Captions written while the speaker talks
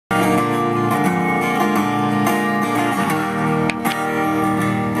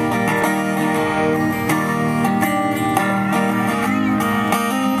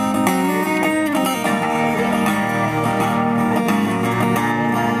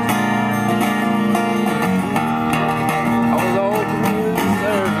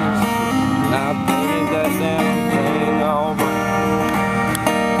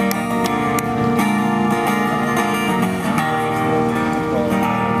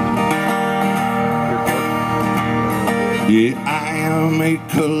Yeah, I am a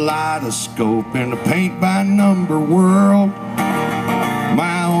kaleidoscope in a paint-by-number world.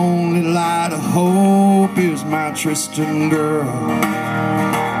 My only light of hope is my Tristan girl.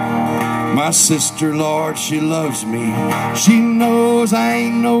 My sister, Lord, she loves me. She knows I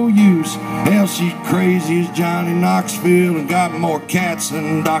ain't no use. Hell, she's crazy as Johnny Knoxville and got more cats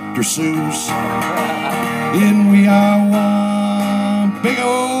than Dr. Seuss. And we are one big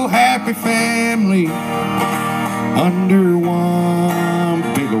old happy family under one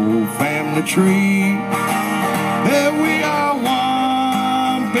big old family tree. Yeah, we are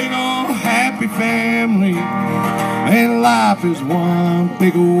one big old happy family, and life is one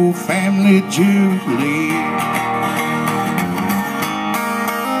big old family jubilee.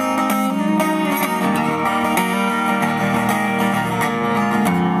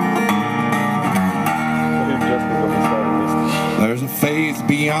 There's a faith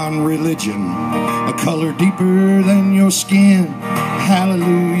beyond religion, a color deeper than your skin.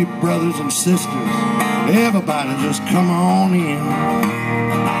 Hallelujah, brothers and sisters, everybody just come on in.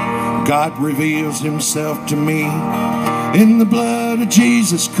 God reveals himself to me in the blood of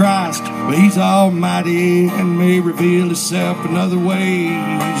Jesus Christ, but he's almighty and may reveal himself in other ways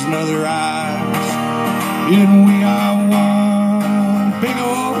and other eyes. And we are one big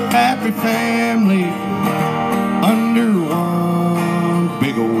old happy family under one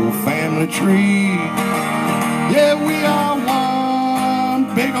big old family tree. Yeah, we are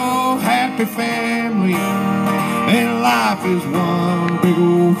one big old happy family, and life is one big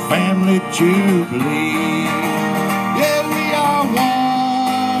old family jubilee. Yeah, we are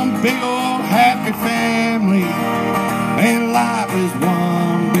one big old happy family, and life is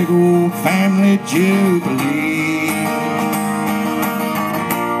one big old family jubilee.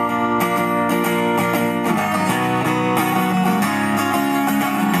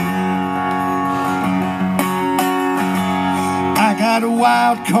 I got a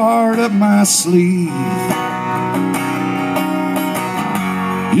wild card up my sleeve.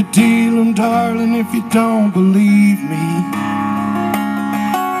 You deal 'em, darling, if you don't believe me.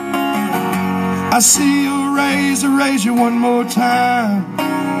 I see you raise you one more time.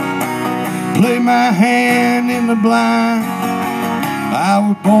 Play my hand in the blind. I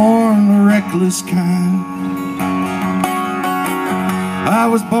was born the reckless kind. I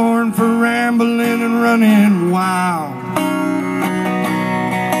was born for rambling and running wild.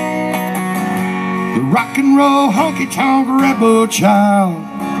 The rock and roll honky-tonk rebel child.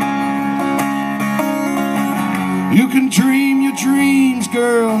 You can dream your dreams,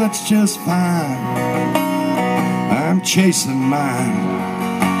 girl, that's just fine. I'm chasing mine.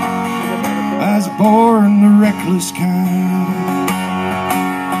 I was born the reckless kind.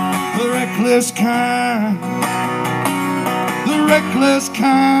 The reckless kind. The reckless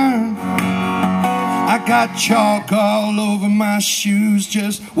kind. I got chalk all over my shoes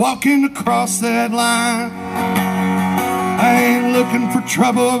just walking across that line. I ain't looking for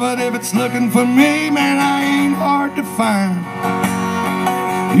trouble, but if it's looking for me, man, I ain't hard to find.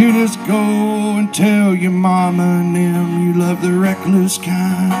 You just go and tell your mama and them you love the reckless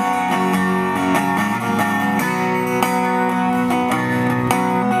kind.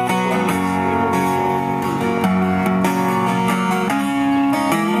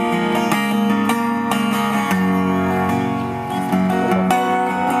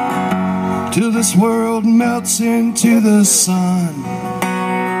 Till this world melts into the sun,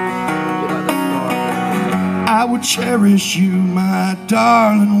 I would cherish you, my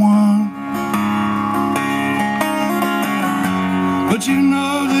darling one. But you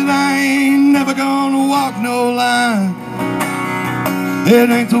know that I ain't never gonna walk no line. It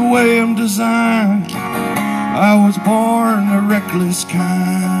ain't the way I'm designed. I was born a reckless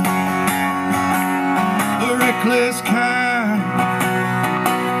kind. The reckless kind.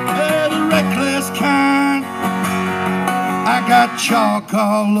 Reckless kind. I got chalk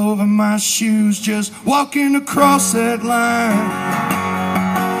all over my shoes just walking across that line.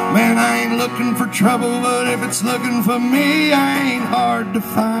 Man, I ain't looking for trouble, but if it's looking for me, I ain't hard to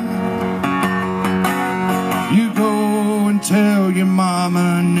find. You go and tell your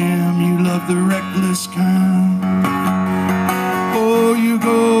mama and them you love the reckless kind. Oh, you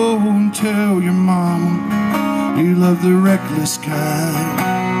go and tell your mama you love the reckless kind.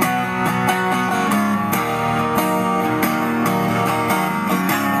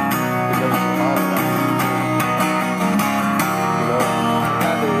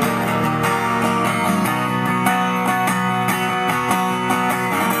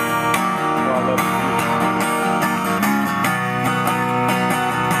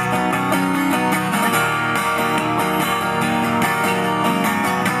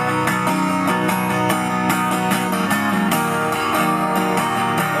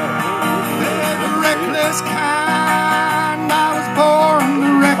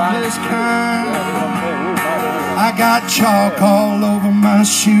 reckless kind. I got chalk all over my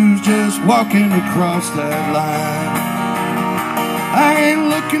shoes just walking across that line. I ain't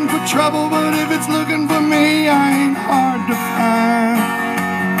looking for trouble, but if it's looking for me, I ain't hard to find.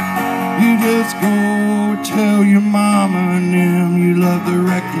 You just go tell your mama and them you love the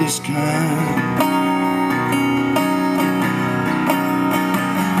reckless kind.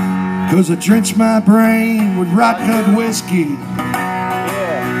 'Cause I drenched my brain with rot-gut whiskey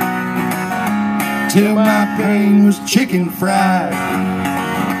till my pain was chicken fried.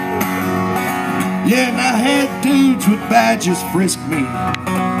 Yeah, and I had dudes with badges frisk me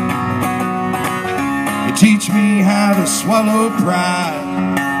and teach me how to swallow pride.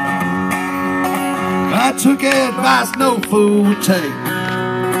 I took advice no fool would take.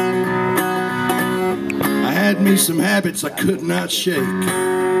 I had me some habits I could not shake.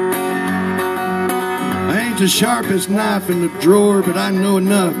 I ain't the sharpest knife in the drawer, but I know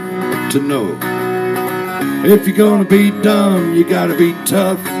enough to know. If you're gonna be dumb, you gotta be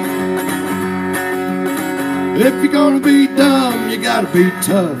tough. If you're gonna be dumb, you gotta be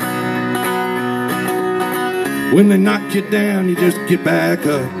tough. When they knock you down, you just get back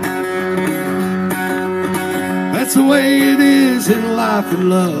up. That's the way it is in life and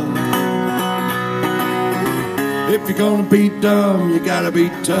love. If you're gonna be dumb, you gotta be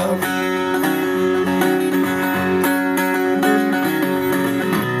tough.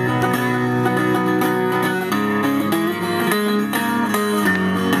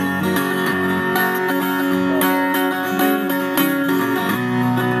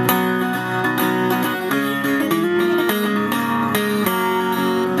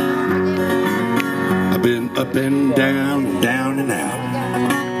 I've been up and down and out.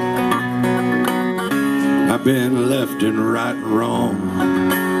 I've been left and right and wrong.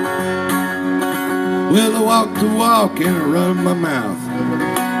 Well, I walk the walk and I run my mouth.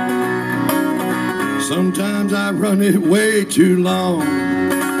 Sometimes I run it way too long.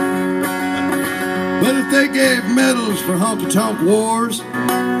 But if they gave medals for honky-tonk wars,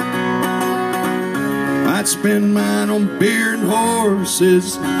 I'd spend mine on beer and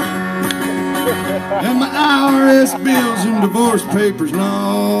horses, and my IRS bills and divorce papers and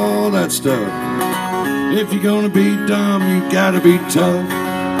all that stuff. If you're gonna be dumb, you gotta be tough.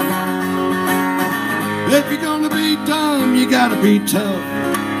 If you're gonna be dumb, you gotta be tough.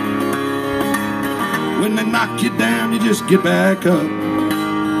 When they knock you down, you just get back up.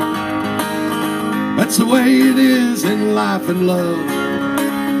 That's the way it is in life and love.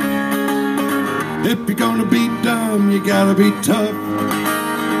 If you're gonna be dumb, you gotta be tough.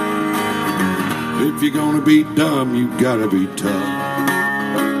 If you're gonna be dumb, you gotta be tough.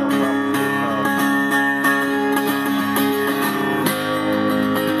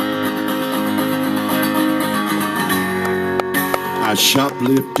 I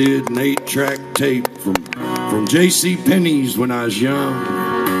shoplifted an 8-track tape from J.C. Penney's when I was young.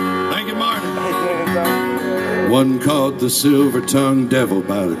 Thank you, Martin. One called The Silver-Tongued Devil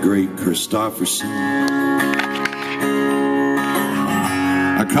by the great Christopherson.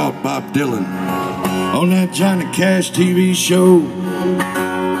 I caught Bob Dylan on that Johnny Cash TV show.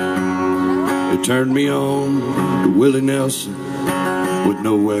 It turned me on to Willie Nelson with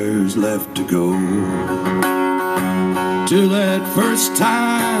nowhere's left to go. Till that first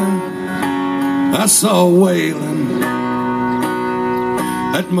time I saw Waylon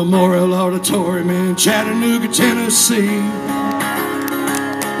at Memorial Auditorium in Chattanooga, Tennessee.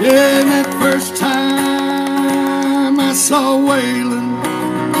 Yeah, that first time I saw Waylon,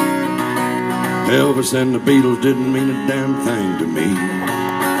 Elvis and the Beatles didn't mean a damn thing to me.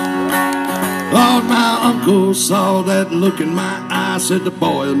 Oh, my uncle saw that look in my eye, said the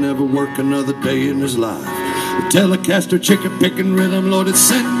boy'll never work another day in his life. The Telecaster chicken picking rhythm, Lord, it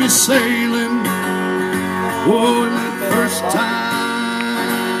sent me sailing. Oh, and that first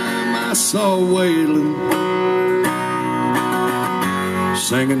time I saw Waylon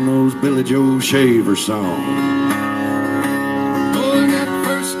singing those Billy Joe Shaver songs. Oh, and that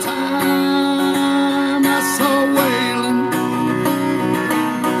first time I saw Waylon,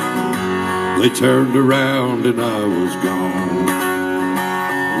 they turned around and I was gone,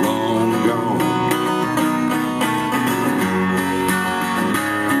 long gone.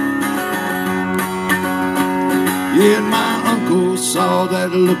 Yeah, and my uncle saw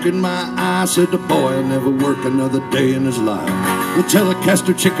that look in my eye, said the boy'll never work another day in his life. The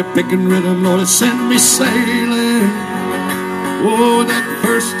Telecaster chicken picking rhythm, Lord, it sent me sailing. Oh, that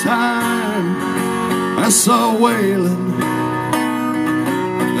first time I saw Waylon,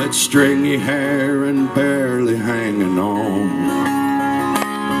 that stringy hair and barely hanging on.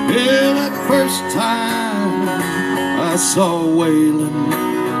 Yeah, that first time I saw Waylon,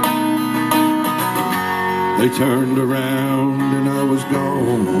 They turned around and I was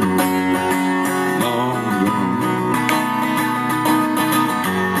gone, long gone,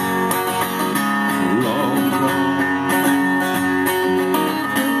 long gone.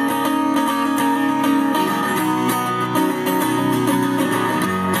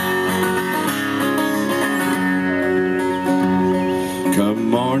 Come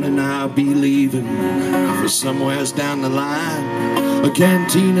morning I'll be leaving for somewheres down the line, a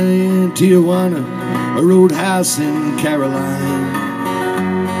cantina in Tijuana, a roadhouse in Caroline.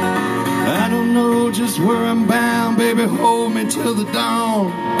 I don't know just where I'm bound, baby, hold me till the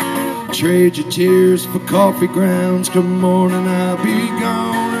dawn. Trade your tears for coffee grounds, come morning I'll be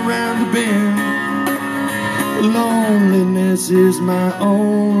gone around the bend. Loneliness is my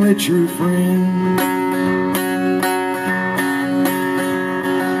only true friend.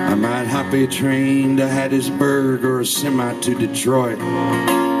 I might hop a train to Hattiesburg or a semi to Detroit,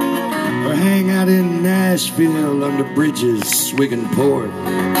 or hang out in Nashville under bridges swigging port,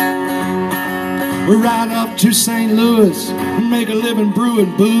 or ride up to St. Louis and make a living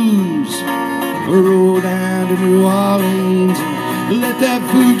brewing booze, or roll down to New Orleans and let that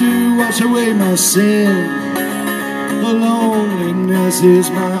voodoo wash away my sin. The loneliness is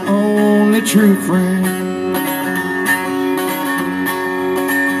my only true friend.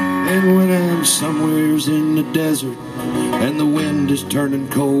 And when I'm somewheres in the desert and the wind is turning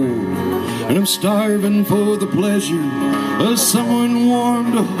cold, and I'm starving for the pleasure of someone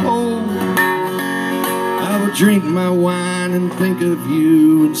warm to hold, I would drink my wine and think of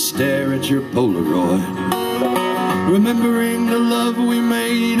you and stare at your Polaroid, remembering the love we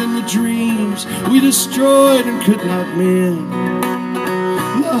made and the dreams we destroyed and could not mend.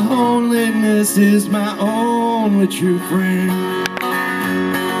 Loneliness is my only true friend.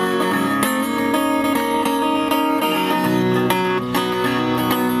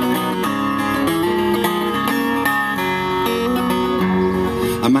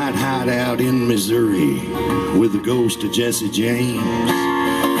 I might hide out in Missouri with the ghost of Jesse James,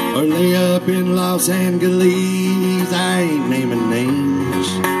 or lay up in Los Angeles, I ain't naming names.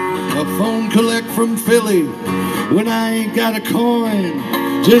 A phone collect from Philly when I ain't got a coin,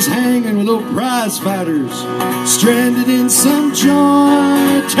 just hanging with old prize fighters, stranded in some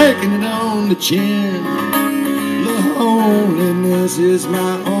joint, taking it on the chin. Loneliness is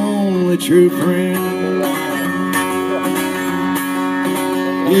my only true friend.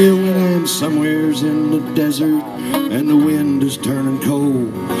 Yeah, when I'm somewheres in the desert and the wind is turning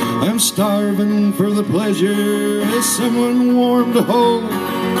cold, I'm starving for the pleasure of someone warm to hold.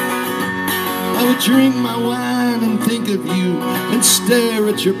 I would drink my wine and think of you and stare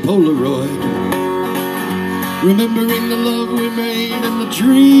at your Polaroid, remembering the love we made and the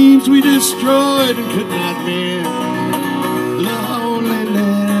dreams we destroyed and could not mend.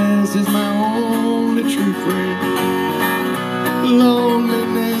 Loneliness is my only true friend.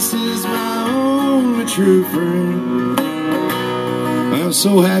 Loneliness is my only true friend. I'm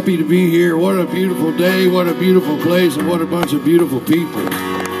so happy to be here. What a beautiful day, what a beautiful place, and what a bunch of beautiful people.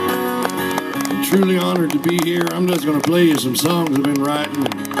 I'm truly honored to be here. I'm just going to play you some songs I've been writing.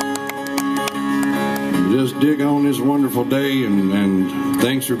 And just dig on this wonderful day, and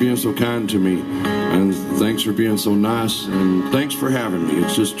thanks for being so kind to me. And thanks for being so nice, and thanks for having me.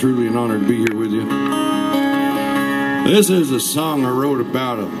 It's just truly an honor to be here with you. This is a song I wrote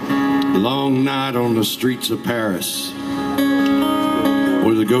about a long night on the streets of Paris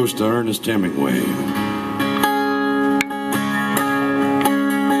with the ghost of Ernest Hemingway.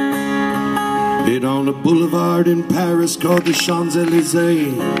 Hit on a boulevard in Paris called the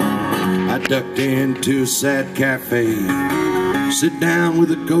Champs-Élysées, I ducked into a sad cafe, sit down with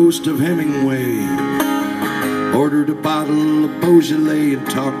the ghost of Hemingway, ordered a bottle of Beaujolais and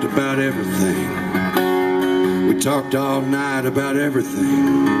talked about everything. We talked all night about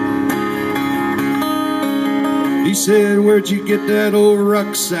everything. He said, "Where'd you get that old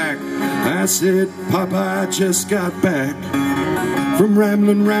rucksack?" I said, "Papa, I just got back from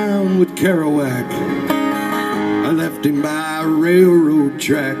rambling round with Kerouac. I left him by a railroad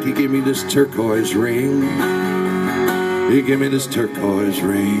track. He gave me this turquoise ring. He gave me this turquoise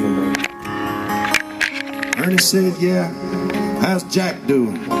ring." Ernest said, "Yeah, how's Jack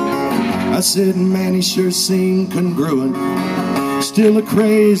doing?" I said, "Man, he sure seemed congruent. Still a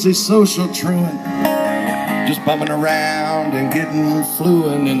crazy social truant, just bumming around and getting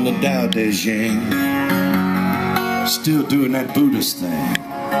fluent in the Tao Te Ching. Still doing that Buddhist thing."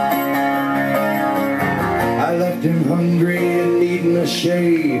 I left him hungry and needing a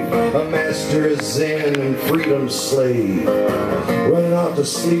shave, a master of Zen and freedom's slave, running off to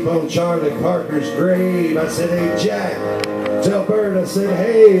sleep on Charlie Parker's grave. I said, "Hey, Jack, tell Bert," I said,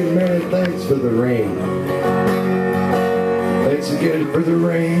 "Hey, man, thanks for the ring. it's good for the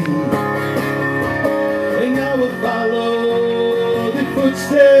rain. And I will follow the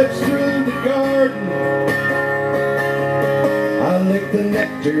footsteps through the garden. I lick the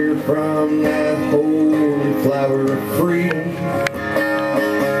nectar from that holy flower of freedom.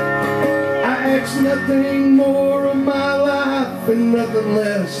 I ask nothing more of my life and nothing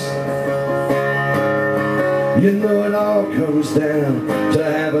less. You know it all comes down to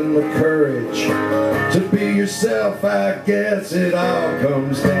having the courage to be yourself. I guess it all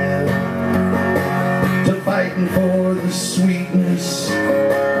comes down to fighting for the sweetness.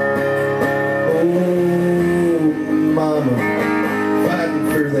 Oh, mama, fighting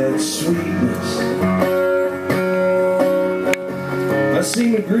for that sweetness. I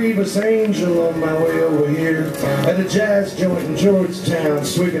seen a grievous angel on my way over here at a jazz joint in Georgetown,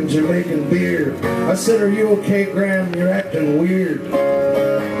 swigging Jamaican beer. I said, "Are you okay, Graham? You're acting weird."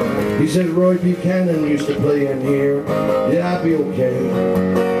 He said, "Roy Buchanan used to play in here." Yeah, I'll be okay.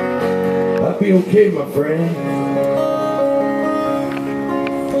 I'll be okay, my friend.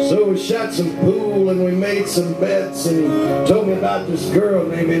 So we shot some pool and we made some bets, and he told me about this girl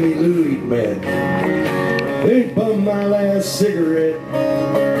named Emmy Lou he'd met. He bummed my last cigarette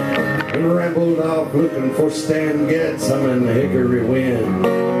and rambled off looking for Stan Getz, humming the hickory wind.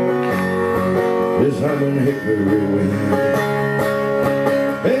 This humming hickory wind.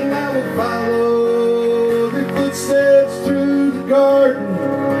 And I will follow the footsteps through the garden.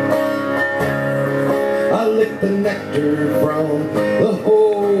 I lick the nectar from the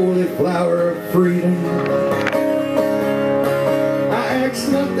holy flower of freedom. I ask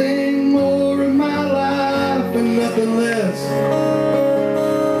nothing more in my life and nothing less.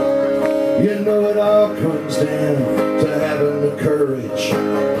 You know it all comes down to having the courage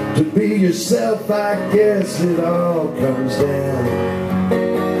to be yourself. I guess it all comes down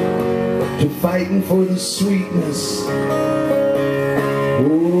to fighting for the sweetness.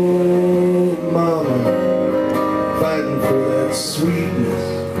 Oh, mama, fighting for that sweetness.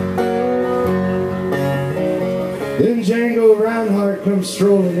 Then Django Reinhardt comes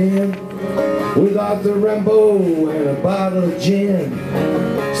strolling in with Arthur Rimbaud and a bottle of gin.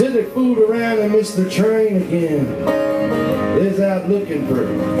 Said they fooled around and missed the train again. They was out looking for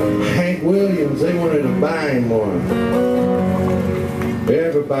Hank Williams. They wanted to buy him one.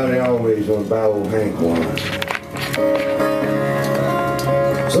 Everybody always want to buy old Hank one.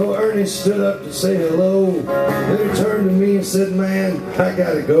 So Ernie stood up to say hello. Then he turned to me and said, "Man, I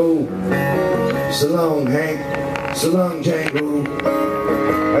gotta go. So long, Hank. So long, Django.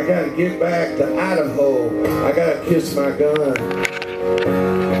 I gotta get back to Idaho. I gotta kiss my gun.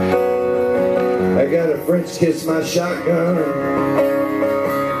 I gotta French kiss my shotgun.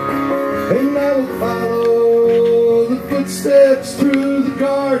 And I will follow the footsteps through the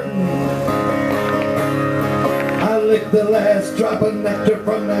garden. I lick the last drop of nectar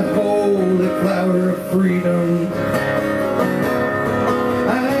from that holy flower of freedom. I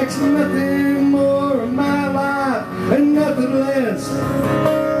ask nothing more of my life and nothing less.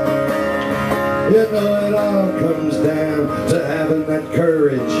 You know it all comes down to having that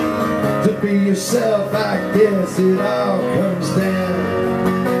courage to be yourself. I guess it all comes down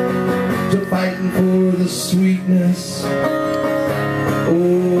to fighting for the sweetness.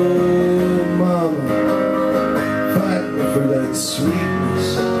 Oh, mama, fighting for that sweetness.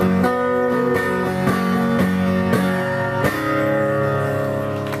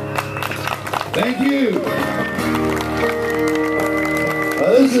 Thank you.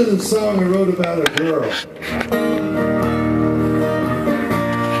 This is a song I wrote about a girl.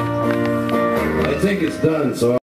 I think it's done, so